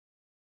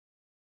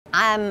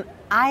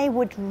I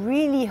would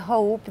really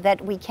hope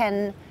that we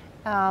can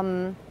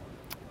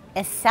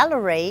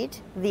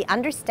accelerate the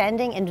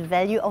understanding and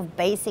value of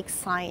basic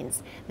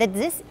science, that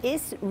this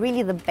is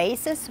really the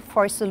basis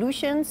for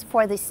solutions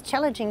for these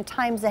challenging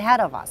times ahead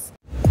of us.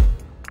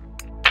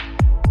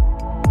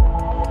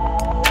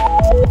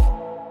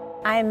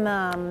 I'm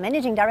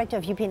Managing Director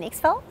of European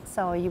XFEL.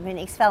 So European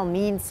XFEL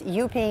means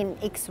European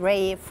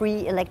X-ray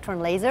free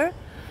electron laser.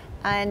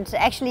 And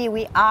actually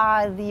we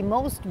are the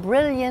most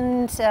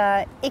brilliant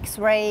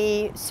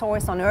X-ray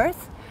source on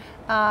Earth.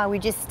 We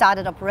just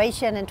started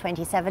operation in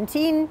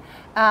 2017.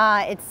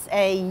 It's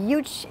a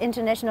huge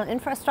international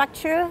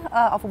infrastructure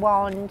of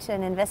around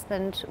an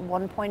investment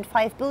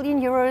 1.5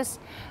 billion euros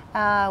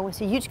with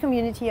a huge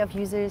community of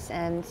users,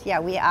 and yeah,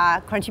 we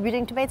are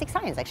contributing to basic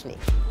science actually.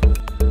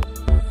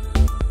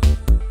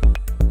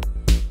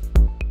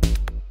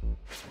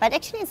 But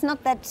actually it's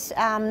not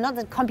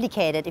that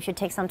complicated if you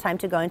take some time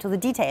to go into the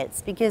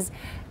details, because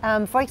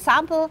for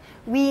example,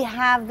 we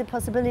have the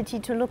possibility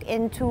to look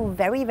into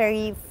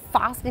very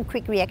fast and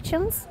quick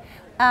reactions.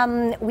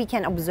 We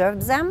can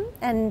observe them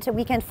and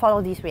we can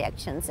follow these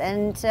reactions.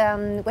 And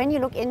when you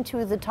look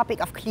into the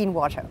topic of clean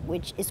water,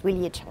 which is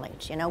really a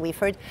challenge, you know, we've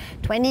heard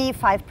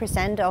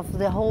 25% of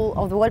the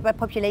worldwide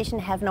population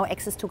have no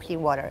access to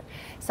clean water.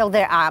 So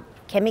there are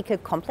chemical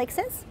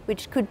complexes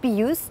which could be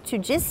used to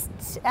just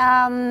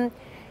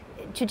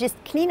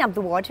clean up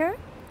the water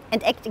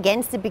and act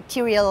against the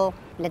bacterial,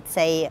 let's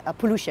say,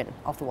 pollution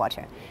of the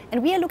water.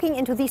 And we are looking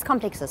into these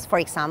complexes, for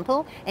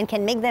example, and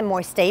can make them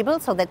more stable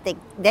so that they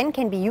then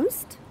can be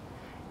used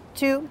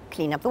to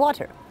clean up the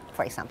water,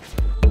 for example.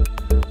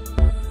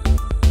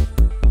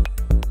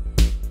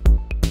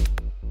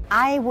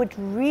 I would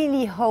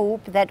really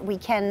hope that we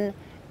can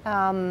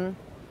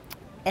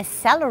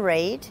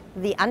accelerate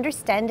the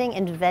understanding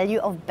and value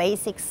of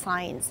basic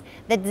science,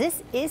 that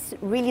this is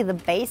really the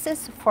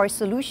basis for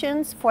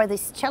solutions for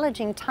these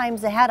challenging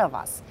times ahead of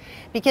us,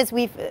 because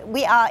we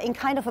are in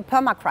kind of a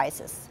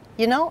perma-crisis,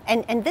 you know,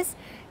 and this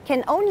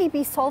can only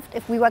be solved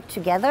if we work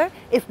together,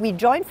 if we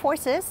join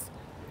forces,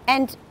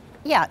 and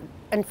yeah,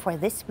 and for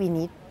this we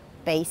need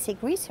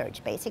basic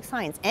research, basic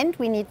science, and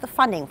we need the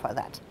funding for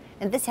that.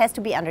 And this has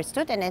to be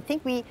understood, and I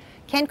think we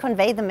can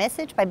convey the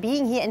message by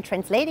being here and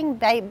translating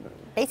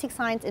basic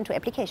science into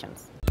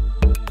applications.